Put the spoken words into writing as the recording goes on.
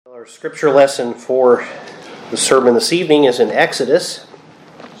Our scripture lesson for the sermon this evening is in Exodus,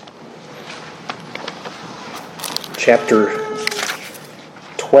 chapter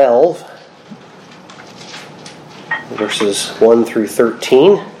 12, verses 1 through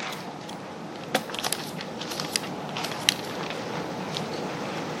 13.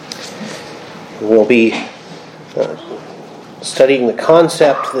 We'll be studying the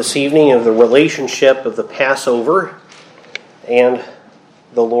concept this evening of the relationship of the Passover and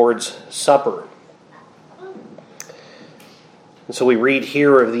the Lord's Supper. And so we read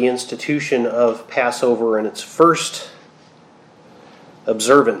here of the institution of Passover and its first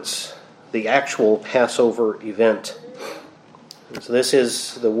observance, the actual Passover event. And so this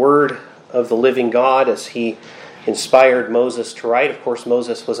is the word of the living God as he inspired Moses to write. Of course,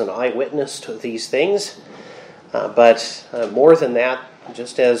 Moses was an eyewitness to these things, but more than that,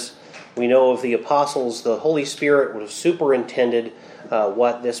 just as we know of the apostles, the Holy Spirit would have superintended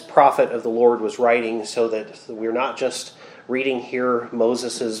what this prophet of the Lord was writing, so that we're not just reading here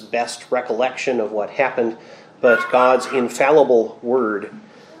Moses' best recollection of what happened, but God's infallible word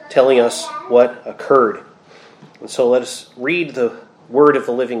telling us what occurred. And so let us read the word of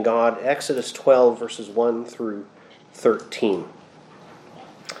the living God, Exodus 12, verses 1 through 13.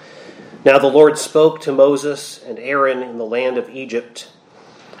 Now the Lord spoke to Moses and Aaron in the land of Egypt,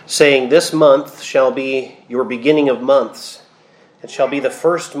 saying, "This month shall be your beginning of months. It shall be the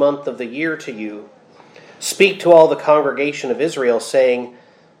first month of the year to you. Speak to all the congregation of Israel, saying,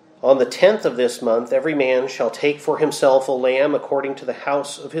 on the 10th of this month every man shall take for himself a lamb according to the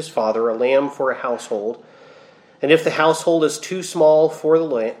house of his father, a lamb for a household. And if the household is too small for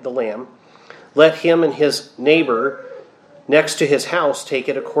the lamb, let him and his neighbor next to his house take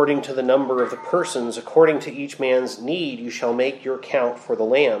it according to the number of the persons. According to each man's need you shall make your count for the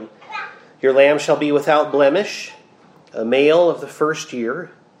lamb. Your lamb shall be without blemish, a male of the first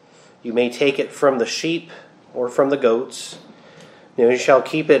year. You may take it from the sheep or from the goats. You shall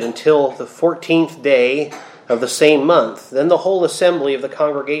keep it until the 14th day of the same month. Then the whole assembly of the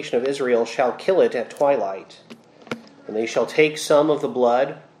congregation of Israel shall kill it at twilight. And they shall take some of the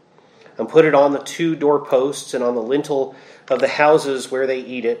blood and put it on the 2 doorposts and on the lintel of the houses where they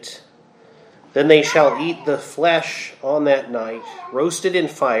eat it. Then they shall eat the flesh on that night, roasted in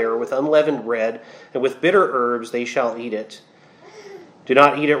fire with unleavened bread, and with bitter herbs they shall eat it. Do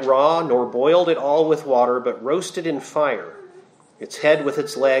not eat it raw, nor boiled at all with water, but roasted in fire, its head with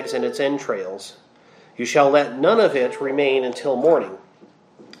its legs and its entrails. You shall let none of it remain until morning,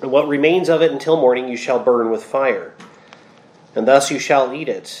 and what remains of it until morning you shall burn with fire. And thus you shall eat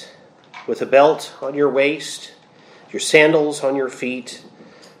it, with a belt on your waist, your sandals on your feet,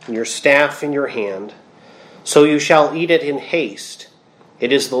 and your staff in your hand. So you shall eat it in haste.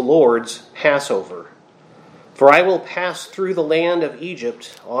 It is the Lord's Passover. For I will pass through the land of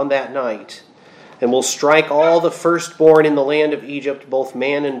Egypt on that night, and will strike all the firstborn in the land of Egypt, both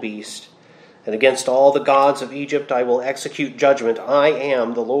man and beast. And against all the gods of Egypt I will execute judgment. I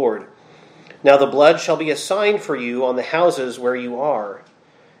am the Lord. Now the blood shall be a sign for you on the houses where you are.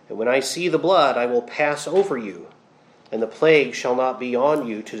 And when I see the blood, I will pass over you, and the plague shall not be on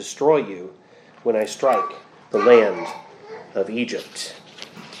you to destroy you when I strike the land of Egypt."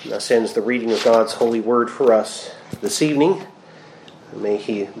 And thus ends the reading of God's holy word for us this evening. May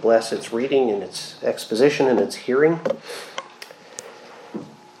He bless its reading and its exposition and its hearing.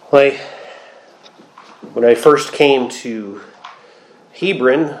 When I first came to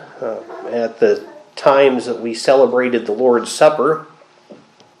Hebron, at the times that we celebrated the Lord's Supper,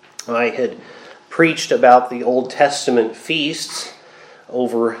 I had preached about the Old Testament feasts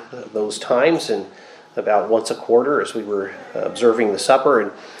over those times, and about once a quarter as we were observing the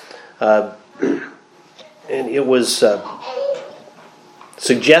supper, and it was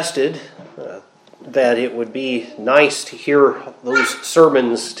suggested that it would be nice to hear those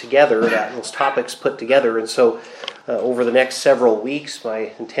sermons together, those topics put together, and so over the next several weeks,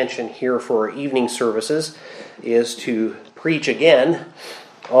 my intention here for our evening services is to preach again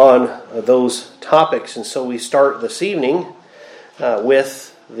on those topics. And so we start this evening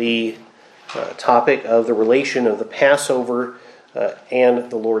with the topic of the relation of the Passover and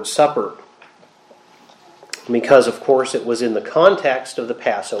the Lord's Supper. Because, of course, it was in the context of the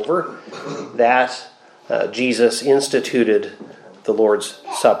Passover that Jesus instituted the Lord's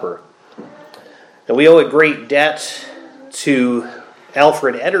Supper. And we owe a great debt to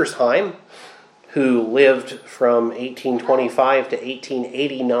Alfred Edersheim, who lived from 1825 to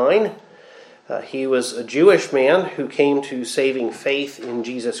 1889. He was a Jewish man who came to saving faith in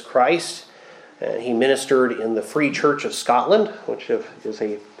Jesus Christ. He ministered in the Free Church of Scotland, which is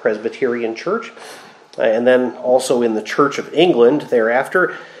a Presbyterian church, and then also in the Church of England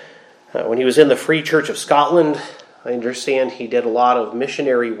thereafter. When he was in the Free Church of Scotland, I understand he did a lot of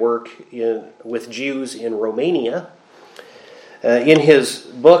missionary work with Jews in Romania. In his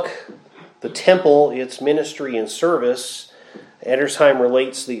book, The Temple, Its Ministry and Service, Edersheim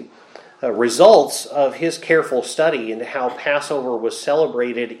relates the results of his careful study into how Passover was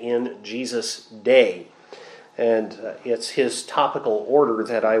celebrated in Jesus' day. And it's his topical order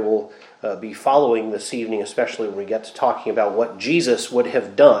that I will be following this evening, especially when we get to talking about what Jesus would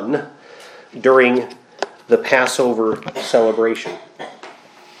have done during the Passover celebration.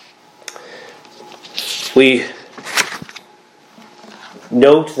 We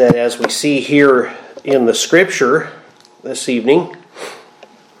note that as we see here in the Scripture this evening,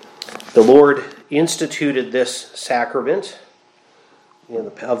 the Lord instituted this sacrament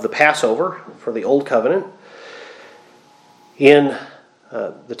of the Passover for the Old Covenant in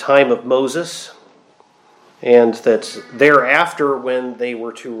the time of Moses, and that thereafter, when they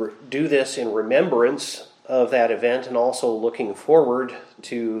were to do this in remembrance of that event and also looking forward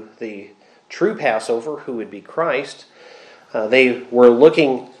to the true Passover, who would be Christ, they were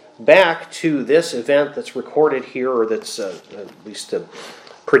looking back to this event that's recorded here, or that's at least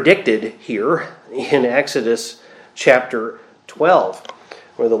predicted here in Exodus chapter 12,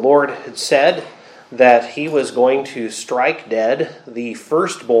 where the Lord had said that he was going to strike dead the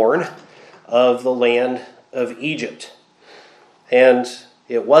firstborn of the land of Egypt. And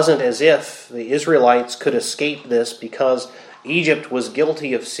it wasn't as if the Israelites could escape this because Egypt was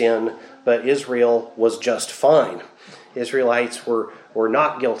guilty of sin, but Israel was just fine. Israelites were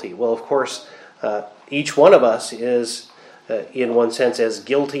not guilty. Well, of course, each one of us is, in one sense, as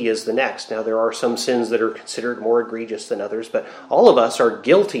guilty as the next. Now, there are some sins that are considered more egregious than others, but all of us are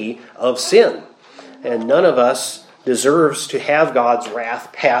guilty of sin. And none of us deserves to have God's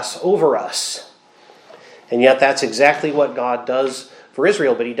wrath pass over us. And yet that's exactly what God does for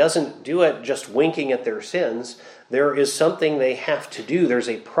Israel, but he doesn't do it just winking at their sins. There is something they have to do. There's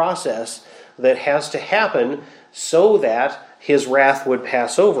a process that has to happen so that his wrath would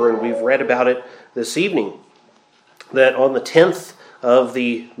pass over, and we've read about it this evening. That on the 10th of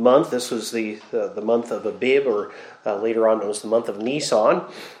the month, this was the month of Abib, or later on it was the month of Nisan.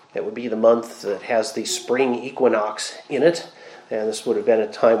 It would be the month that has the spring equinox in it. And this would have been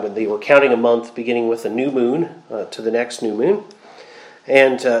a time when they were counting a month beginning with the new moon to the next new moon.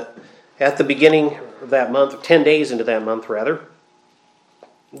 And at the beginning of that month, 10 days into that month rather,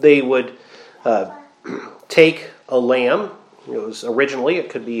 they would take a lamb. It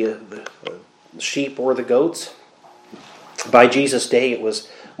could be a sheep or the goats. By Jesus' day, it was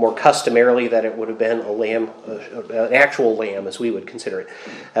more customarily that it would have been a lamb, an actual lamb as we would consider it,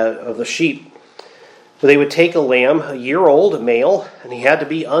 of the sheep. They would take a lamb, a year-old, a male, and he had to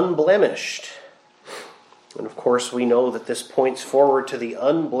be unblemished. And of course, we know that this points forward to the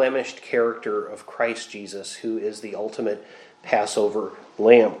unblemished character of Christ Jesus, who is the ultimate Passover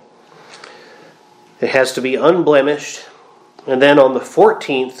lamb. It has to be unblemished, and then on the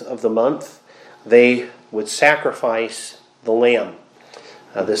 14th of the month, they would sacrifice the lamb.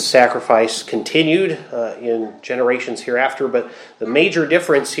 This sacrifice continued in generations hereafter, but the major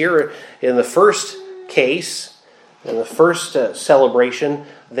difference here in the first case, in the first celebration,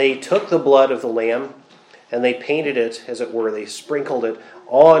 they took the blood of the lamb and they painted it, as it were, they sprinkled it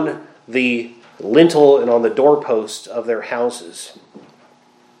on the lintel and on the doorposts of their houses.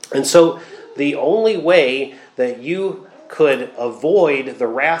 And so the only way that you could avoid the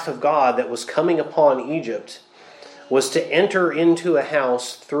wrath of God that was coming upon Egypt was to enter into a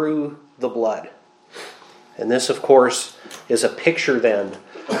house through the blood. And this, of course, is a picture then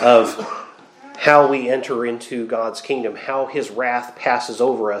of how we enter into God's kingdom, how his wrath passes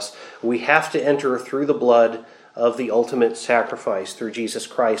over us. We have to enter through the blood of the ultimate sacrifice, through Jesus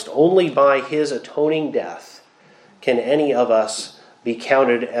Christ. Only by his atoning death can any of us be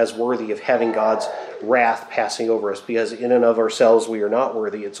counted as worthy of having God's wrath passing over us, because in and of ourselves we are not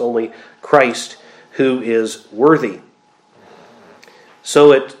worthy. It's only Christ who is worthy.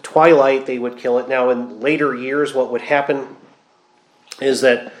 So at twilight they would kill it. Now in later years what would happen is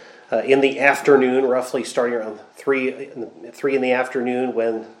that in the afternoon, roughly starting around 3 in the afternoon,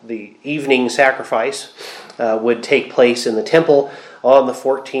 when the evening sacrifice would take place in the temple on the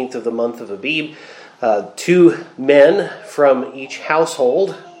 14th of the month of Abib, 2 men from each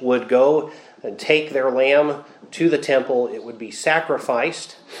household would go and take their lamb to the temple. It would be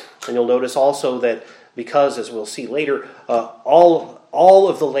sacrificed. And you'll notice also that because, as we'll see later, all all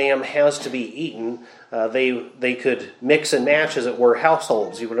of the lamb has to be eaten. They could mix and match, as it were,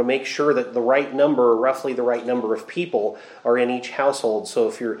 households. You want to make sure that the right number, roughly the right number of people, are in each household. So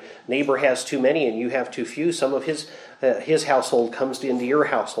if your neighbor has too many and you have too few, some of his household comes into your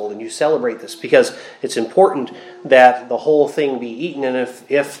household, and you celebrate this because it's important that the whole thing be eaten. And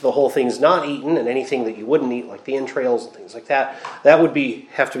if the whole thing's not eaten, and anything that you wouldn't eat, like the entrails and things like that, that would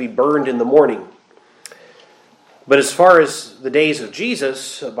have to be burned in the morning. But as far as the days of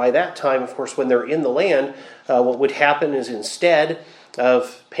Jesus, by that time, of course, when they're in the land, what would happen is instead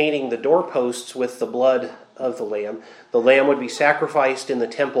of painting the doorposts with the blood of the lamb would be sacrificed in the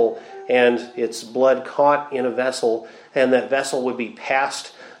temple, and its blood caught in a vessel, and that vessel would be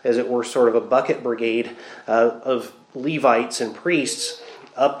passed, as it were, sort of a bucket brigade of Levites and priests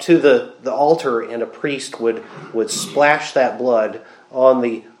up to the altar, and a priest would splash that blood on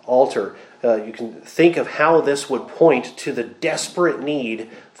the altar. You can think of how this would point to the desperate need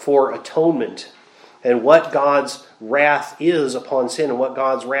for atonement and what God's wrath is upon sin and what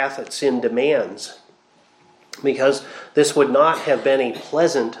God's wrath at sin demands. Because this would not have been a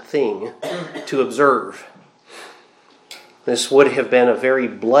pleasant thing to observe. This would have been a very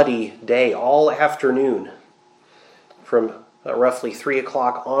bloody day all afternoon. From roughly 3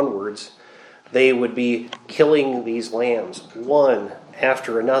 o'clock onwards, they would be killing these lambs, one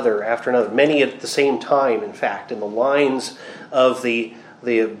after another, many at the same time, in fact, and the lines of the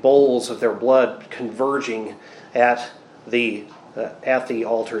bowls of their blood converging at the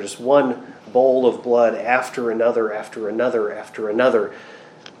altars, one bowl of blood after another,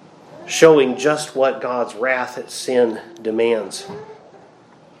 showing just what God's wrath at sin demands.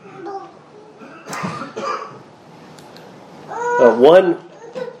 One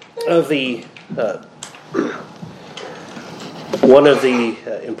of the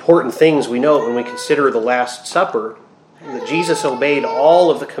important things we note when we consider the Last Supper, that Jesus obeyed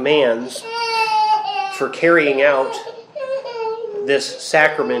all of the commands for carrying out this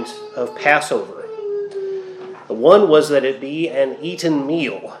sacrament of Passover. One was that it be an eaten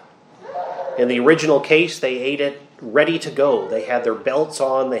meal. In the original case, they ate it ready to go. They had their belts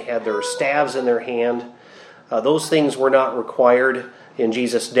on, they had their staves in their hand. Those things were not required in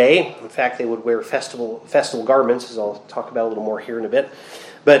Jesus' day. In fact, they would wear festival garments, as I'll talk about a little more here in a bit.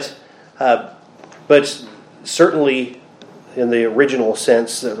 But certainly, in the original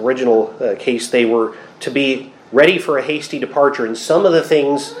sense, the original case, they were to be ready for a hasty departure. And some of the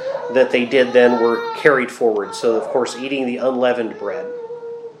things that they did then were carried forward. So, of course, eating the unleavened bread,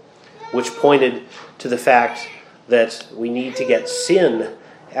 which pointed to the fact that we need to get sin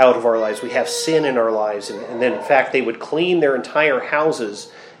out of our lives. We have sin in our lives. And then, in fact, they would clean their entire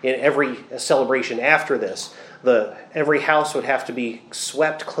houses in every celebration after this. Every house would have to be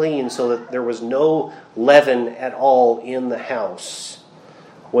swept clean so that there was no leaven at all in the house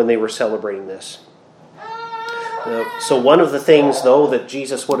when they were celebrating this. So one of the things, though, that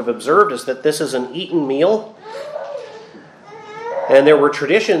Jesus would have observed is that this is an eaten meal. And there were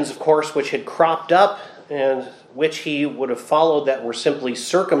traditions, of course, which had cropped up and which he would have followed that were simply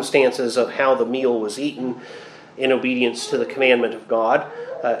circumstances of how the meal was eaten in obedience to the commandment of God.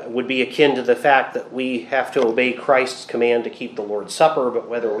 Would be akin to the fact that we have to obey Christ's command to keep the Lord's Supper, but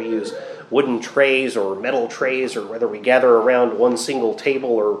whether we use wooden trays or metal trays, or whether we gather around one single table,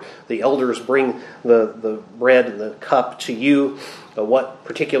 or the elders bring the bread and the cup to you, what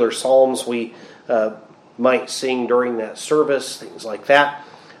particular psalms we might sing during that service, things like that.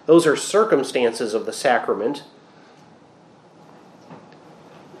 Those are circumstances of the sacrament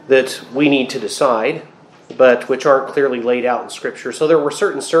that we need to decide, but which aren't clearly laid out in Scripture. So there were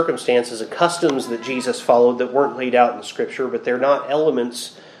certain circumstances and customs that Jesus followed that weren't laid out in Scripture, but they're not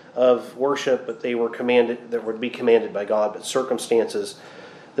elements of worship, but they were commanded, that would be commanded by God, but circumstances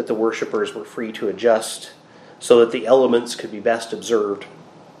that the worshipers were free to adjust so that the elements could be best observed.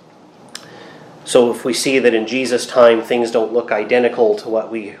 So if we see that in Jesus' time things don't look identical to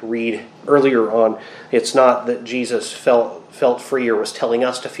what we read earlier on, it's not that Jesus felt free or was telling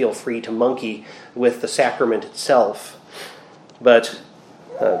us to feel free to monkey with the sacrament itself, but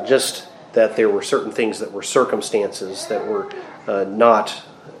just that there were certain things that were circumstances that were not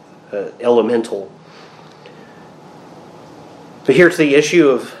elemental. But here's the issue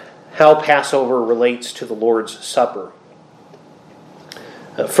of how Passover relates to the Lord's Supper.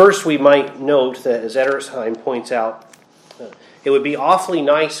 First, we might note that, as Edersheim points out, it would be awfully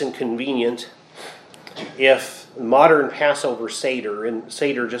nice and convenient if modern Passover Seder, and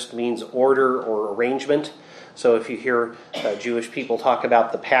Seder just means order or arrangement. So if you hear Jewish people talk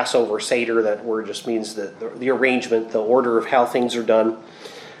about the Passover Seder, that word just means the arrangement, the order of how things are done.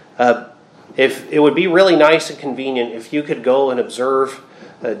 If it would be really nice and convenient if you could go and observe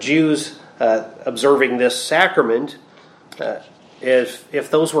Jews observing this sacrament,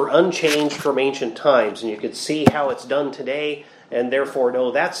 if those were unchanged from ancient times, and you could see how it's done today, and therefore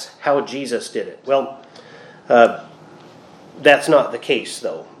know that's how Jesus did it. Well, that's not the case,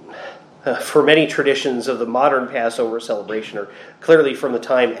 though. For many traditions of the modern Passover celebration are clearly from the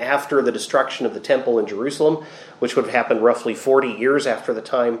time after the destruction of the temple in Jerusalem, which would have happened roughly 40 years after the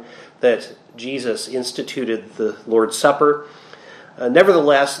time that Jesus instituted the Lord's Supper.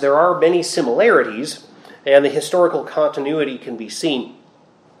 Nevertheless, there are many similarities, and the historical continuity can be seen.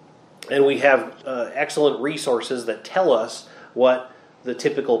 And we have excellent resources that tell us what the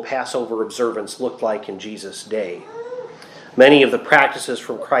typical Passover observance looked like in Jesus' day. Many of the practices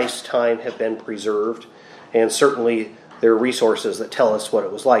from Christ's time have been preserved, and certainly there are resources that tell us what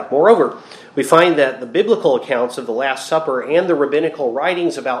it was like. Moreover, we find that the biblical accounts of the Last Supper and the rabbinical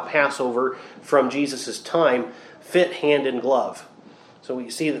writings about Passover from Jesus' time fit hand in glove. So we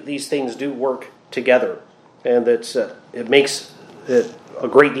see that these things do work together, and that it makes a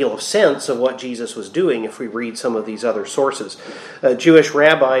great deal of sense of what Jesus was doing if we read some of these other sources. Jewish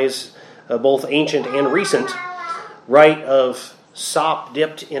rabbis, both ancient and recent, write of sop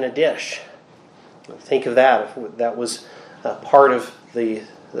dipped in a dish. Think of that. If that was part of the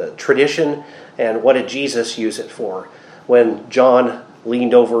tradition, and what did Jesus use it for? When John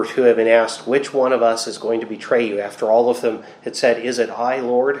leaned over to him and asked, "Which one of us is going to betray you?" After all of them had said, "Is it I,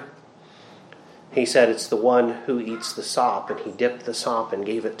 Lord?" He said, "It's the one who eats the sop," and he dipped the sop and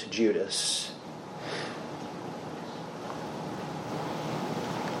gave it to Judas.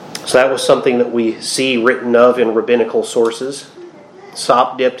 So that was something that we see written of in rabbinical sources.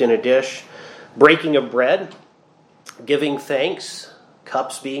 Sop dipped in a dish, breaking of bread, giving thanks,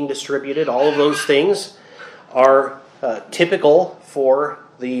 cups being distributed, all of those things are typical for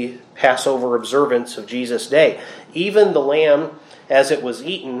the Passover observance of Jesus' day. Even the lamb, as it was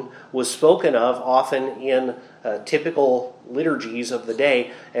eaten, was spoken of often in typical liturgies of the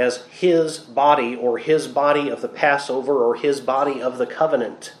day as his body, or his body of the Passover, or his body of the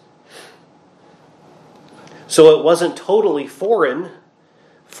covenant. So it wasn't totally foreign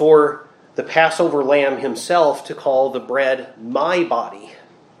for the Passover lamb himself to call the bread my body.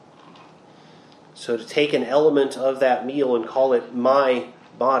 So to take an element of that meal and call it my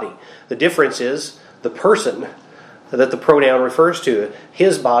body. The difference is the person that the pronoun refers to.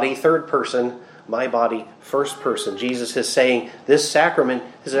 His body, third person; my body, first person. Jesus is saying this sacrament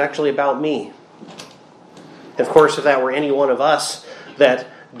is actually about me. Of course, if that were any one of us that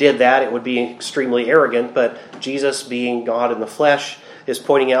did that, it would be extremely arrogant, but Jesus, being God in the flesh, is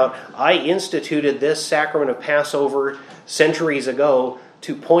pointing out, I instituted this sacrament of Passover centuries ago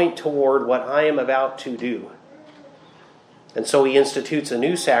to point toward what I am about to do. And so he institutes a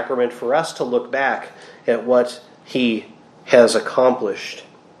new sacrament for us to look back at what he has accomplished.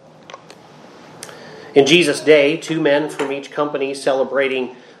 In Jesus' day, 2 men from each company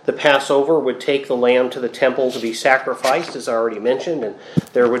celebrating the Passover would take the lamb to the temple to be sacrificed, as I already mentioned, and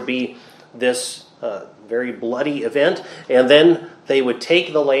there would be this very bloody event, and then they would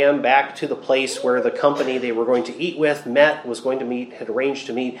take the lamb back to the place where the company they were going to eat with had arranged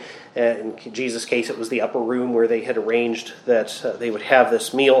to meet. In Jesus' case, it was the upper room where they had arranged that they would have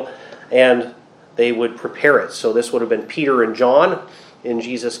this meal, and they would prepare it. So this would have been Peter and John. In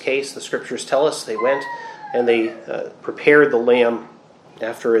Jesus' case, the scriptures tell us they went and they prepared the lamb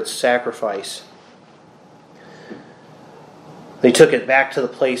after its sacrifice. They took it back to the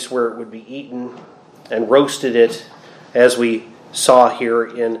place where it would be eaten and roasted it, as we saw here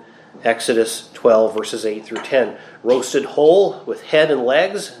in Exodus 12, verses 8 through 10. Roasted whole with head and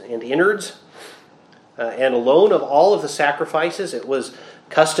legs and innards. And alone of all of the sacrifices, it was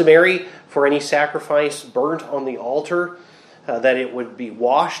customary for any sacrifice burnt on the altar that it would be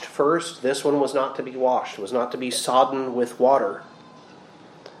washed first. This one was not to be washed. It was not to be sodden with water.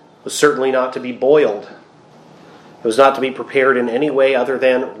 It was certainly not to be boiled. It was not to be prepared in any way other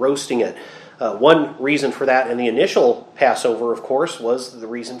than roasting it. One reason for that in the initial Passover, of course, was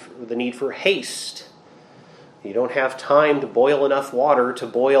the need for haste. You don't have time to boil enough water to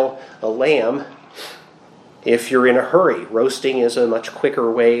boil a lamb if you're in a hurry. Roasting is a much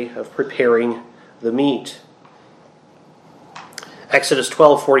quicker way of preparing the meat. Exodus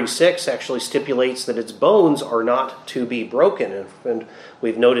 12:46 actually stipulates that its bones are not to be broken. And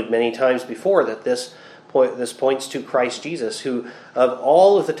we've noted many times before that this points to Christ Jesus, who of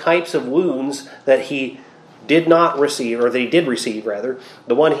all of the types of wounds that he did not receive, or that he did receive rather,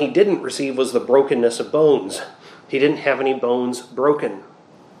 the one he didn't receive was the brokenness of bones. He didn't have any bones broken.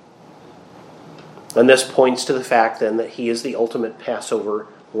 And this points to the fact then that he is the ultimate Passover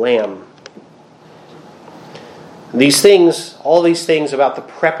lamb. These things, all these things about the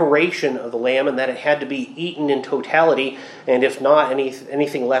preparation of the lamb and that it had to be eaten in totality, and if not,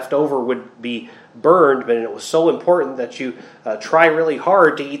 anything left over would be burned. But it was so important that you try really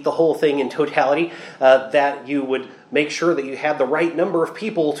hard to eat the whole thing in totality, that you would make sure that you had the right number of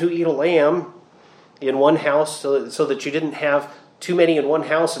people to eat a lamb in one house, so that you didn't have too many in one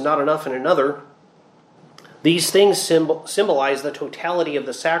house and not enough in another. These things symbolize the totality of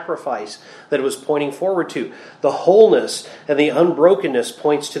the sacrifice that it was pointing forward to. The wholeness and the unbrokenness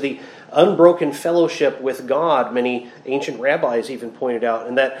points to the unbroken fellowship with God, many ancient rabbis even pointed out,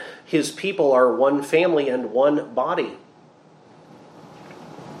 and that his people are one family and one body.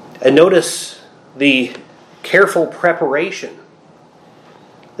 And notice the careful preparation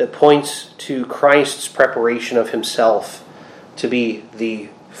that points to Christ's preparation of himself to be the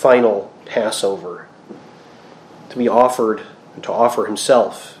final Passover, to be offered, to offer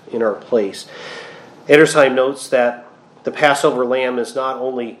himself in our place. Edersheim notes that the Passover lamb is not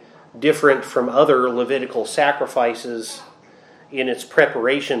only different from other Levitical sacrifices in its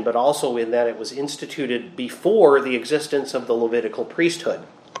preparation, but also in that it was instituted before the existence of the Levitical priesthood.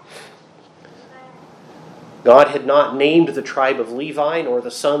 God had not named the tribe of Levi nor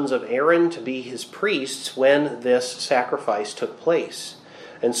the sons of Aaron to be his priests when this sacrifice took place.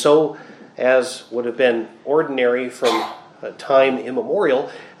 And so, as would have been ordinary from time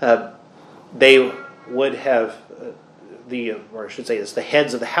immemorial, they would have, the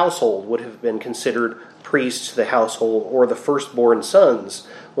heads of the household would have been considered priests to the household, or the firstborn sons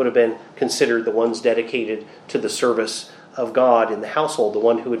would have been considered the ones dedicated to the service of God in the household, the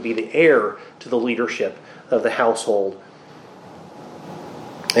one who would be the heir to the leadership of the household.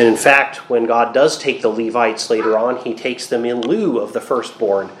 And in fact, when God does take the Levites later on, he takes them in lieu of the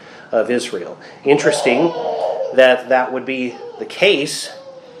firstborn of Israel. Interesting that would be the case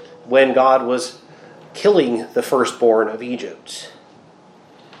when God was killing the firstborn of Egypt.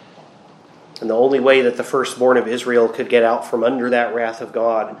 And the only way that the firstborn of Israel could get out from under that wrath of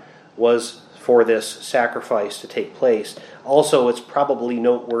God was for this sacrifice to take place. Also, it's probably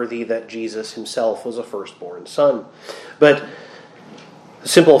noteworthy that Jesus himself was a firstborn son. But the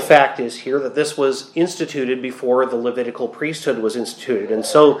simple fact is here that this was instituted before the Levitical priesthood was instituted. And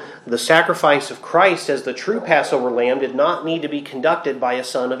so the sacrifice of Christ as the true Passover lamb did not need to be conducted by a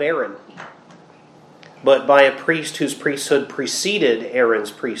son of Aaron, but by a priest whose priesthood preceded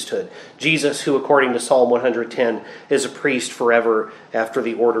Aaron's priesthood. Jesus, who according to Psalm 110 is a priest forever after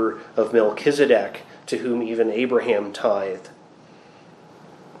the order of Melchizedek, to whom even Abraham tithed.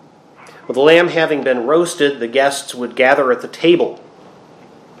 With the lamb having been roasted, the guests would gather at the table.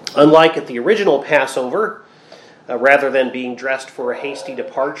 Unlike at the original Passover, rather than being dressed for a hasty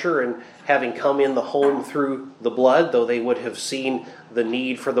departure and having come in the home through the blood, though they would have seen the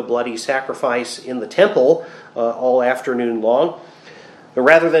need for the bloody sacrifice in the temple all afternoon long, but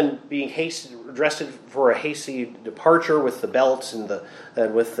rather than being dressed for a hasty departure with the belts and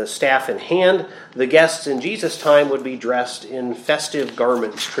with the staff in hand, the guests in Jesus' time would be dressed in festive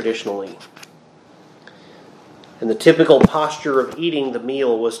garments traditionally. And the typical posture of eating the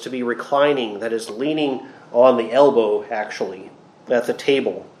meal was to be reclining, that is, leaning on the elbow, actually, at the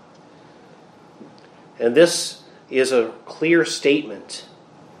table. And this is a clear statement,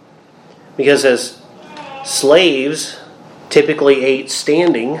 because as slaves typically ate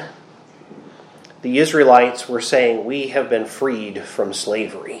standing, the Israelites were saying, "We have been freed from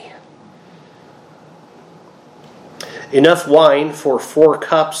slavery." Enough wine for 4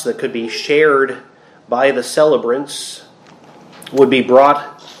 cups that could be shared by the celebrants would be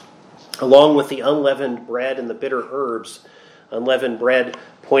brought along with the unleavened bread and the bitter herbs. Unleavened bread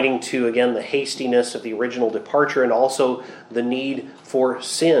pointing to, again, the hastiness of the original departure and also the need for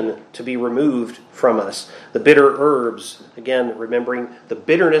sin to be removed from us. The bitter herbs, again, remembering the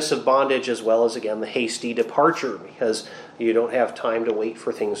bitterness of bondage as well as, again, the hasty departure, because you don't have time to wait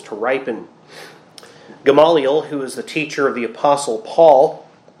for things to ripen. Gamaliel, who is the teacher of the Apostle Paul,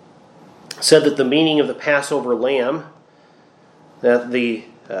 said that the meaning of the Passover lamb, that the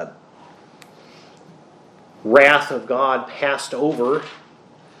wrath of God passed over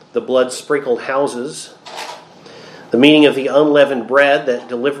the blood-sprinkled houses, the meaning of the unleavened bread, that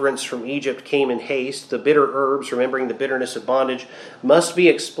deliverance from Egypt came in haste, the bitter herbs, remembering the bitterness of bondage, must be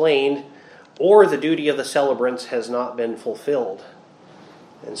explained, or the duty of the celebrants has not been fulfilled.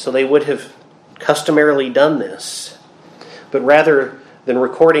 And so they would have customarily done this. But rather than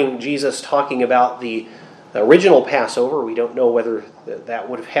recording Jesus talking about the original Passover, we don't know whether that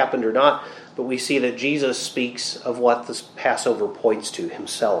would have happened or not, but we see that Jesus speaks of what this Passover points to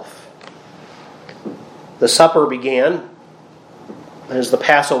himself. The supper began as the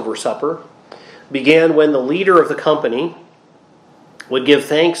Passover supper. began when the leader of the company would give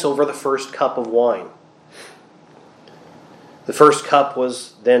thanks over the first cup of wine. The first cup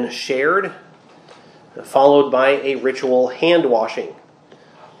was then shared, followed by a ritual hand washing.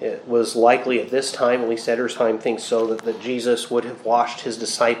 It was likely at this time, at least Edersheim thinks so, that Jesus would have washed his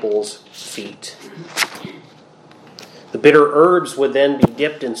disciples' feet. The bitter herbs would then be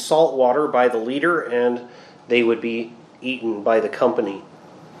dipped in salt water by the leader, and they would be eaten by the company.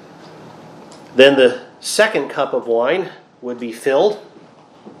 Then the second cup of wine would be filled,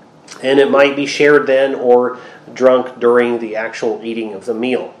 and it might be shared then or drunk during the actual eating of the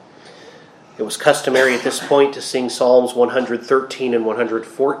meal. It was customary at this point to sing Psalms 113 and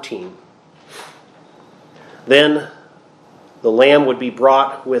 114. Then the lamb would be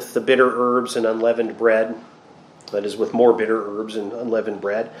brought with the bitter herbs and unleavened bread, that is, with more bitter herbs and unleavened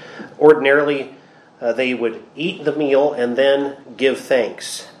bread. Ordinarily, they would eat the meal and then give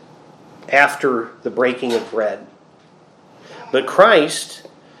thanks after the breaking of bread. But Christ,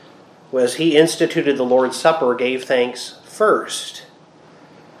 as he instituted the Lord's Supper, gave thanks first.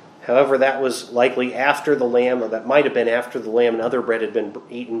 However, that was likely after the lamb, or that might have been after the lamb and other bread had been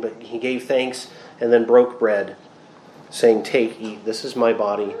eaten, but he gave thanks and then broke bread, saying, "Take, eat, this is my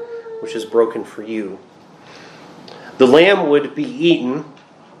body, which is broken for you." The lamb would be eaten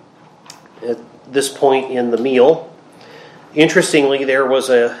at this point in the meal. Interestingly, there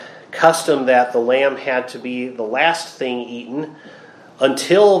was a custom that the lamb had to be the last thing eaten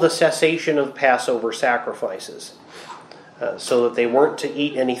until the cessation of Passover sacrifices, so that they weren't to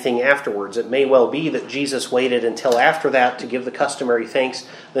eat anything afterwards. It may well be that Jesus waited until after that to give the customary thanks,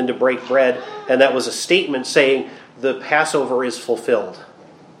 then to break bread, and that was a statement saying, the Passover is fulfilled.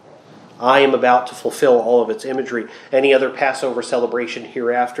 I am about to fulfill all of its imagery. Any other Passover celebration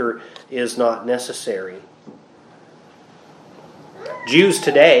hereafter is not necessary. Jews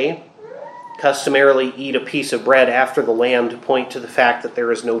today customarily eat a piece of bread after the lamb to point to the fact that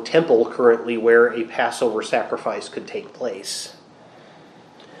there is no temple currently where a Passover sacrifice could take place.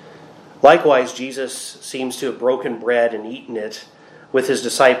 Likewise, Jesus seems to have broken bread and eaten it with his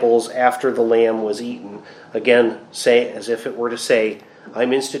disciples after the lamb was eaten. Again, say as if it were to say,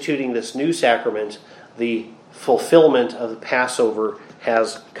 I'm instituting this new sacrament. The fulfillment of the Passover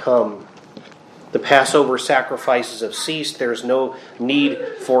has come. The Passover sacrifices have ceased. There's no need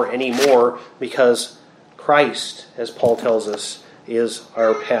for any more because Christ, as Paul tells us, is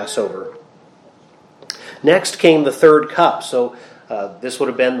our Passover. Next came the third cup. So this would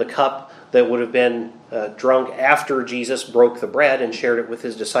have been the cup that would have been drunk after Jesus broke the bread and shared it with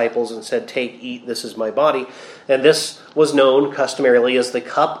his disciples and said, "Take, eat, this is my body." And this was known customarily as the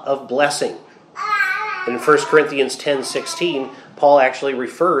cup of blessing. In 1 Corinthians 10:16, Paul actually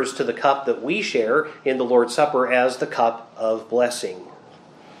refers to the cup that we share in the Lord's Supper as the cup of blessing.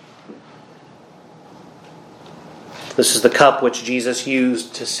 This is the cup which Jesus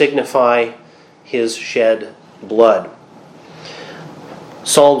used to signify his shed blood.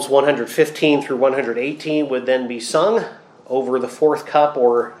 Psalms 115 through 118 would then be sung over the fourth cup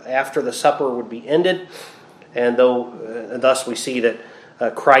or after the supper would be ended. And thus we see that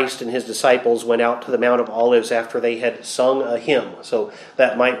Christ and his disciples went out to the Mount of Olives after they had sung a hymn. So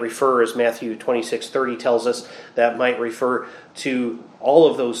that might refer, as Matthew 26:30 tells us, that might refer to all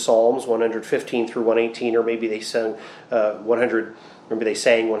of those Psalms, 115 through 118, or maybe they sang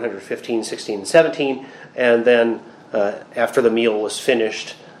 115, 16, and 17, and then after the meal was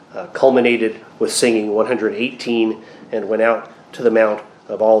finished, culminated with singing 118 and went out to the Mount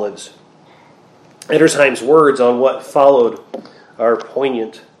of Olives. Edersheim's words on what followed are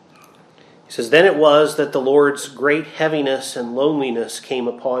poignant. He says, "Then it was that the Lord's great heaviness and loneliness came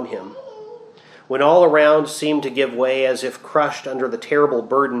upon him, when all around seemed to give way as if crushed under the terrible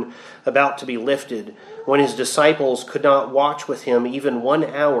burden about to be lifted, when his disciples could not watch with him even 1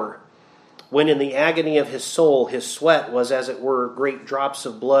 hour, when in the agony of his soul his sweat was as it were great drops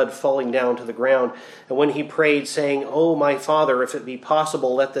of blood falling down to the ground, and when he prayed, saying, 'O my Father, if it be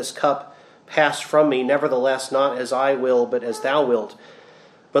possible, let this cup pass from me, nevertheless not as I will, but as thou wilt.'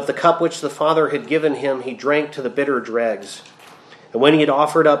 But the cup which the Father had given him he drank to the bitter dregs. And when he had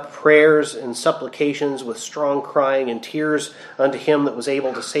offered up prayers and supplications with strong crying and tears unto him that was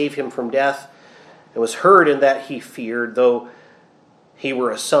able to save him from death, and was heard in that he feared, though he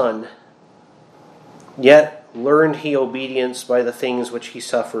were a son, yet learned he obedience by the things which he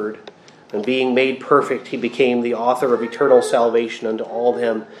suffered. And being made perfect, he became the author of eternal salvation unto all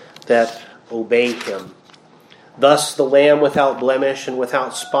them that obey him. Thus the Lamb without blemish and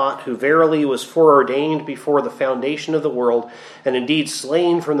without spot, who verily was foreordained before the foundation of the world, and indeed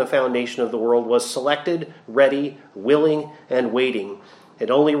slain from the foundation of the world, was selected, ready, willing, and waiting. It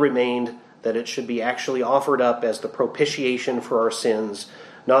only remained that it should be actually offered up as the propitiation for our sins,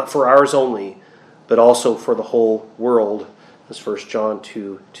 not for ours only, but also for the whole world, as 1 John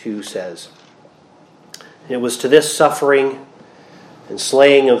 2:2 says. And it was to this suffering and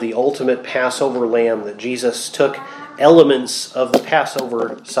slaying of the ultimate Passover lamb that Jesus took elements of the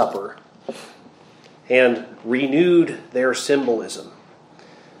Passover supper and renewed their symbolism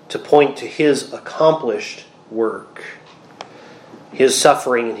to point to his accomplished work, his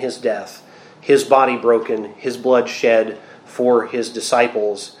suffering and his death, his body broken, his blood shed for his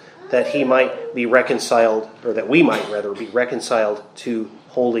disciples, that he might be reconciled, or that we might rather be reconciled to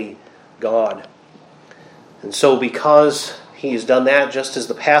holy God. And so because he's done that, just as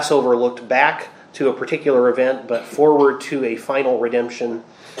the Passover looked back to a particular event, but forward to a final redemption,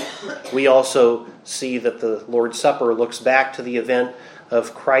 we also see that the Lord's Supper looks back to the event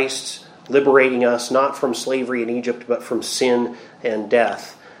of Christ liberating us not from slavery in Egypt, but from sin and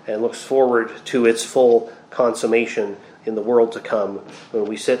death, and looks forward to its full consummation in the world to come when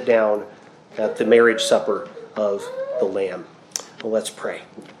we sit down at the marriage supper of the Lamb. Well, let's pray.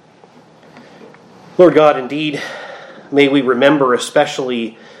 Lord God, indeed, may we remember,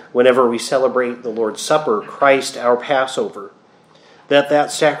 especially whenever we celebrate the Lord's Supper, Christ our Passover,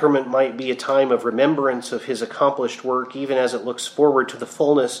 that sacrament might be a time of remembrance of his accomplished work, even as it looks forward to the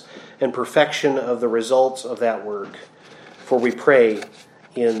fullness and perfection of the results of that work. For we pray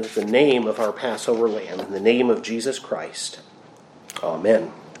in the name of our Passover Lamb, in the name of Jesus Christ.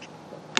 Amen.